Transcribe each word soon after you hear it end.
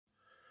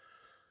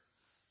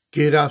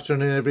Good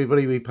afternoon,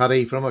 everybody. We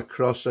Paddy from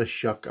across the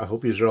shuck. I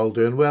hope you're all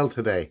doing well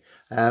today.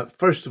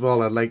 First of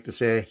all, I'd like to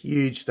say a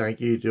huge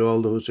thank you to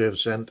all those who have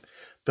sent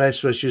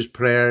best wishes,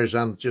 prayers,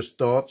 and just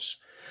thoughts.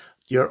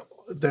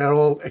 They're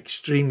all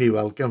extremely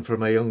welcome for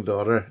my young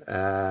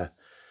daughter.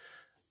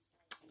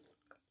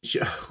 She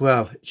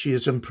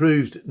has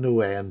improved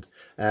no end.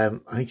 I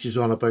think she's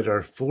on about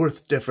her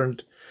fourth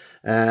different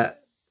uh,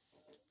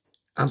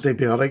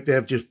 antibiotic.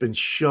 They've just been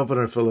shoving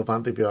her full of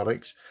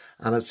antibiotics,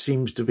 and it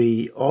seems to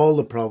be all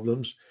the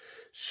problems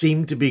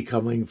seem to be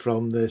coming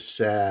from this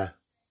uh,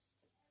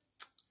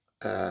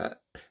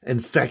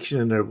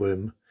 infection in her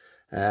womb,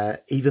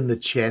 even the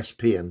chest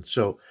pain.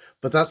 So,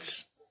 but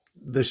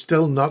they're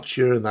still not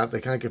sure in that.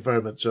 They can't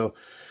confirm it. So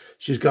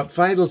she's got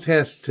final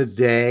tests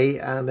today,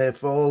 and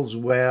if all's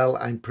well,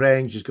 I'm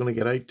praying she's going to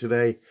get out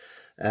today.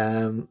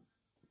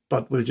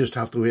 But we'll just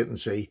have to wait and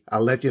see.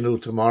 I'll let you know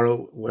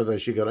tomorrow whether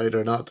she got out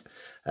or not.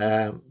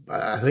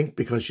 I think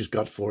because she's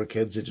got 4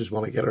 kids, I just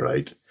want to get her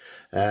out.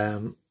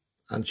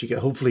 And she can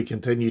hopefully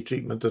continue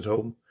treatment at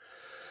home.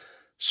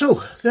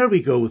 So, there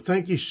we go.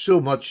 Thank you so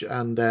much,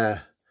 and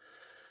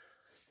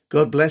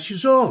God bless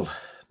you all.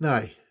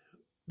 Now,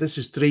 this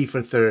is 3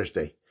 for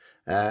Thursday.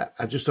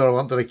 I just thought I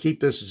wanted to keep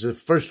this as the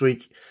first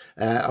week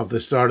of the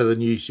start of the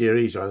new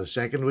series, or the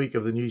second week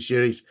of the new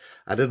series.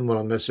 I didn't want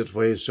to miss it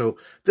for you. So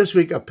this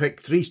week I picked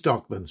 3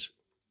 Stockmans,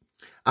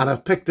 and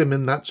I've picked them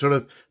in that sort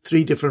of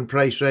 3 different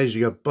price ranges.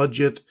 You got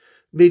budget,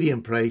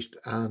 medium priced,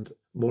 and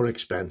more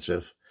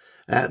expensive.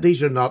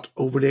 These are not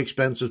overly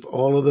expensive,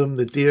 all of them.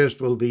 The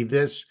dearest will be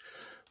this,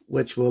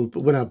 which will,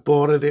 when I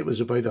bought it, it was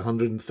about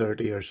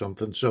 130 or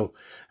something. So,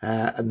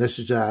 and this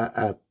is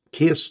a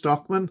case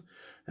Stockman.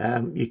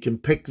 You can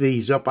pick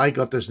these up. I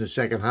got this in the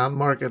second-hand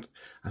market.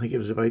 I think it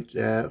was about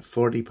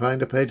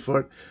 £40 I paid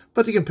for it.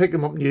 But you can pick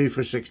them up new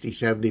for £60,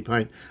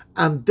 £70.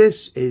 And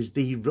this is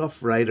the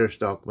Rough Rider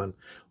Stockman,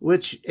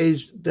 which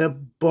is the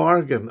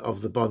bargain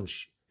of the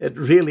bunch. It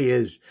really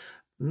is.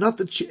 Not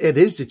the it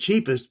is the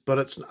cheapest, but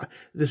it's not.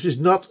 This is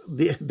not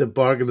the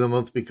bargain of the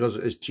month because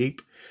it is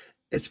cheap.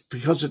 It's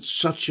because it's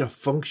such a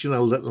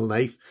functional little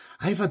knife.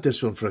 I've had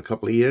this one for a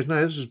couple of years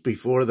now. This is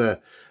before the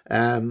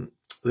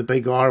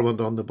big R went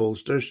on the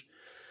bolsters.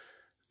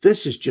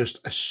 This is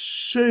just a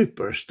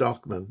super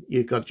Stockman.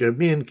 You've got your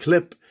main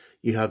clip,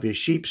 you have your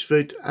sheep's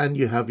foot, and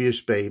you have your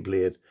spay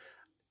blade.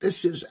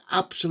 This is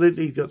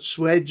absolutely got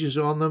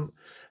swedges on them.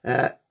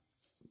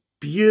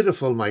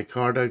 Beautiful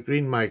micarta,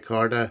 green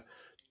micarta.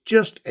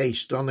 Just a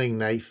stunning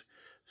knife.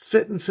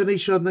 Fit and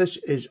finish on this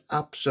is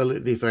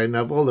absolutely fine. I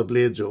have all the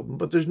blades open,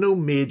 but there's no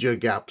major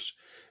gaps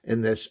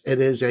in this. It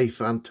is a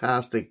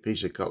fantastic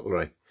piece of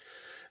cutlery.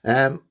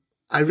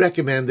 I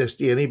recommend this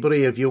to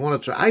anybody if you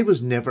want to try. I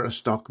was never a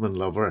Stockman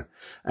lover.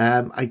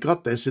 I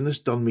got this, and it's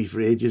done me for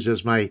ages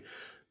as my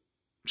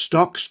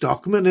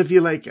Stockman, if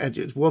you like.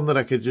 It's one that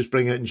I could just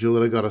bring out and show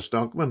that I got a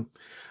Stockman.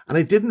 And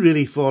I didn't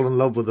really fall in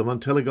love with them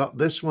until I got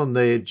this one,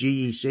 the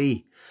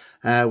GEC,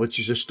 which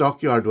is a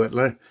stockyard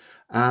whittler.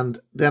 And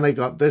then I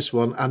got this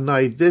one, and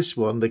now this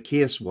one, the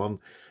case one,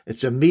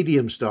 it's a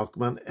medium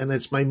Stockman, and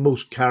it's my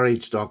most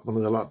carried Stockman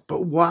of the lot.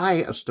 But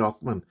why a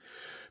Stockman?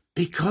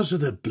 Because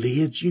of the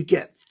blades. You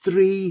get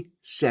 3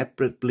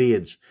 separate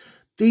blades.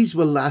 These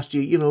will last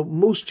you,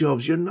 most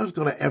jobs, you're not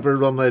going to ever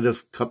run out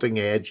of cutting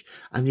edge,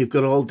 and you've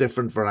got all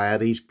different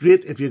varieties.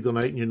 Great if you're going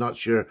out and you're not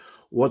sure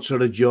what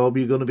sort of job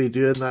you're going to be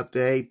doing that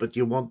day, but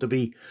you want to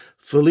be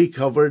fully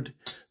covered.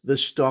 The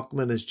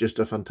Stockman is just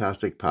a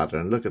fantastic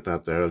pattern. Look at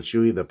that there. I'll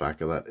show you the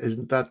back of that.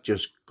 Isn't that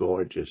just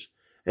gorgeous?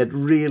 It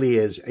really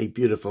is a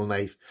beautiful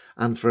knife.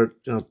 And for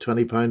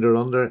 £20 or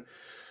under,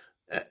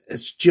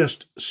 it's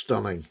just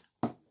stunning.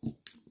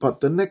 But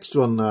the next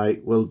one now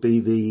will be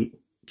the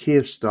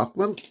case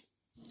Stockman.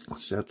 I'll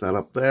set that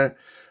up there.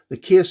 The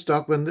case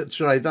Stockman,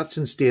 that's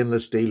in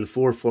stainless steel,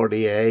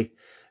 440A.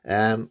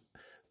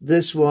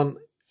 This one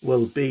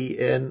will be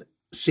in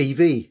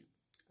CV.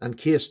 And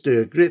Case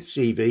do a great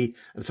CV.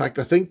 In fact,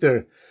 I think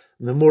the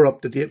more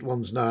up-to-date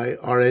ones now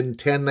are in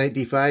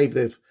 1095.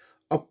 They've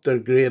upped their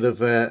grade of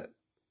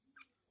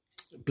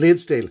blade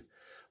steel.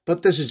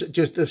 But this is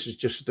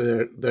just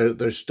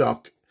their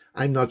stock.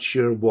 I'm not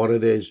sure what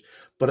it is,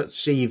 but at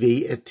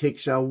CV, it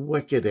takes a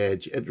wicked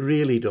edge. It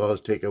really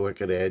does take a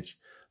wicked edge.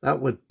 That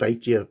would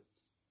bite you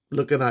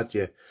looking at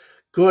you.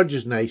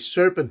 Gorgeous, nice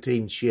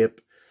serpentine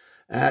shape.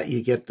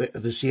 You get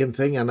the same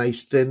thing, a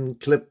nice thin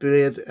clip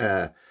blade.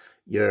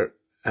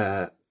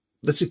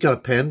 This has got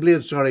a pen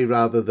blade,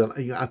 rather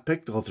than, I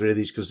picked all 3 of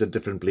these because they're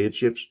different blade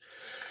shapes.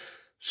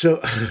 So,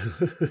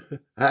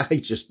 I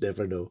just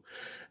never know.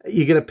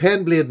 You get a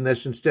pen blade in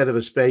this instead of a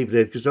spay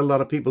blade, because a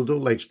lot of people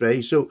don't like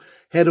spay. So,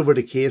 head over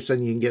to Case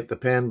and you can get the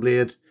pen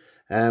blade.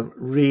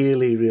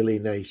 Really, really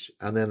nice.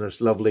 And then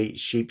this lovely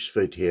sheep's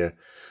foot here.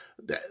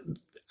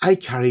 I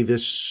carry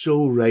this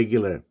so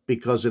regular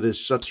because it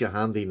is such a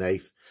handy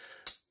knife.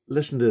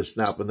 Listen to the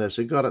snap on this.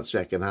 I got it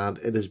second hand.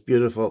 It is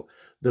beautiful.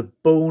 The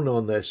bone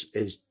on this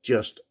is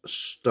just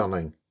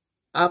stunning.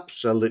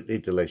 Absolutely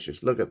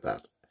delicious. Look at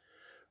that.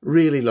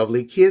 Really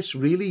lovely. Case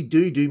really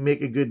do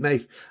make a good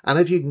knife. And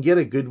if you can get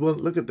a good one,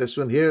 look at this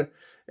one here.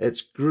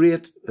 It's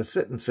great. The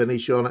fit and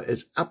finish on it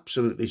is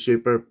absolutely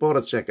super. Bought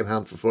it second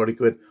hand for 40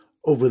 quid.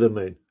 Over the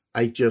moon.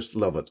 I just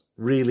love it.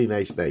 Really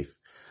nice knife.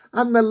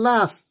 And the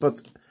last, but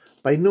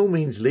by no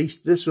means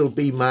least, this will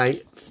be my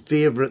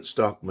favourite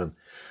Stockman.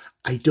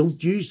 I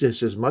don't use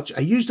this as much.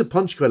 I use the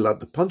punch quite a lot.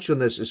 The punch on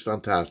this is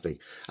fantastic.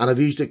 And I've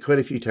used it quite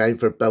a few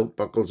times for belt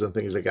buckles and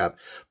things like that.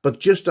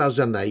 But just as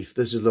a knife,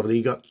 this is lovely.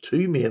 You've got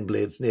two main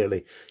blades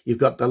nearly. You've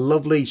got the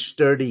lovely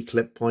sturdy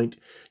clip point.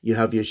 You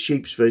have your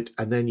sheep's foot.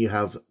 And then you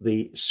have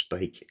the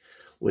spike,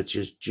 which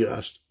is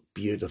just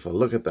beautiful.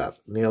 Look at that.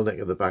 Nail nick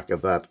at the back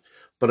of that.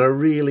 But a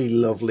really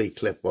lovely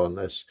clip on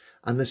this.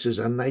 And this is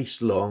a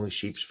nice long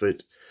sheep's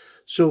foot.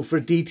 So for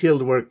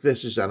detailed work,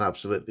 this is an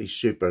absolutely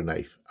super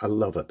knife. I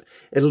love it.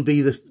 It'll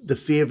be the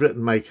favourite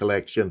in my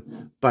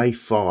collection by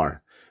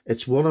far.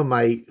 It's one of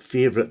my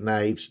favourite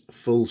knives,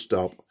 full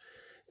stop,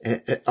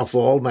 of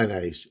all my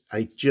knives.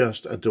 I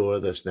just adore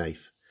this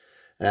knife.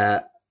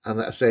 And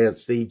I say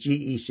it's the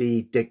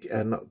GEC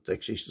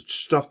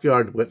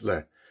Stockyard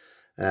Whittler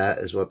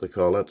is what they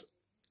call it.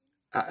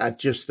 I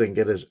just think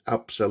it is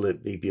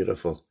absolutely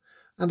beautiful.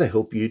 And I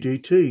hope you do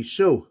too.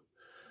 So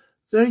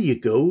there you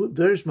go.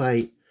 There's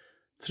my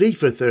 3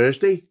 for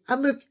Thursday.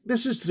 And look,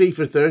 this is 3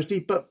 for Thursday,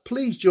 but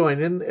please join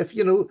in. If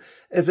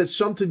it's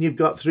something you've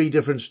got 3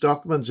 different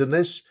Stockmans in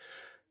this,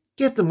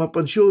 get them up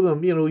and show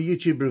them,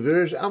 YouTube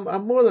reviewers.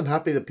 I'm more than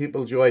happy that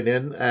people join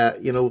in.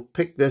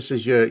 Pick this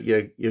as your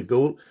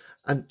goal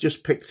and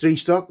just pick 3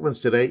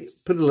 Stockmans today.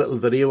 Put a little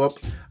video up.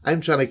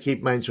 I'm trying to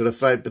keep mine sort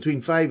of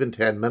between 5 and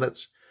 10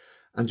 minutes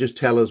and just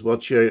tell us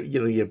what's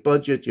your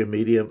budget, your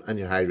medium and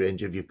your high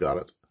range if you've got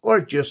it.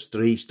 Or just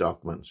 3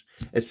 Stockmans.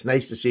 It's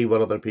nice to see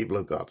what other people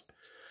have got.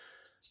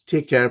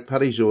 Take care.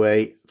 Paddy's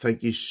away.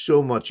 Thank you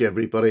so much,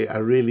 everybody. I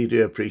really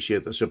do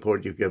appreciate the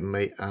support you've given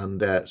me,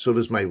 and so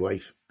does my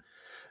wife.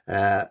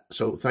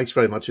 So thanks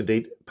very much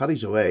indeed.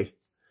 Paddy's away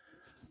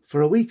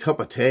for a wee cup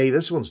of tea.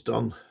 This one's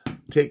done.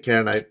 Take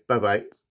care now. Bye-bye.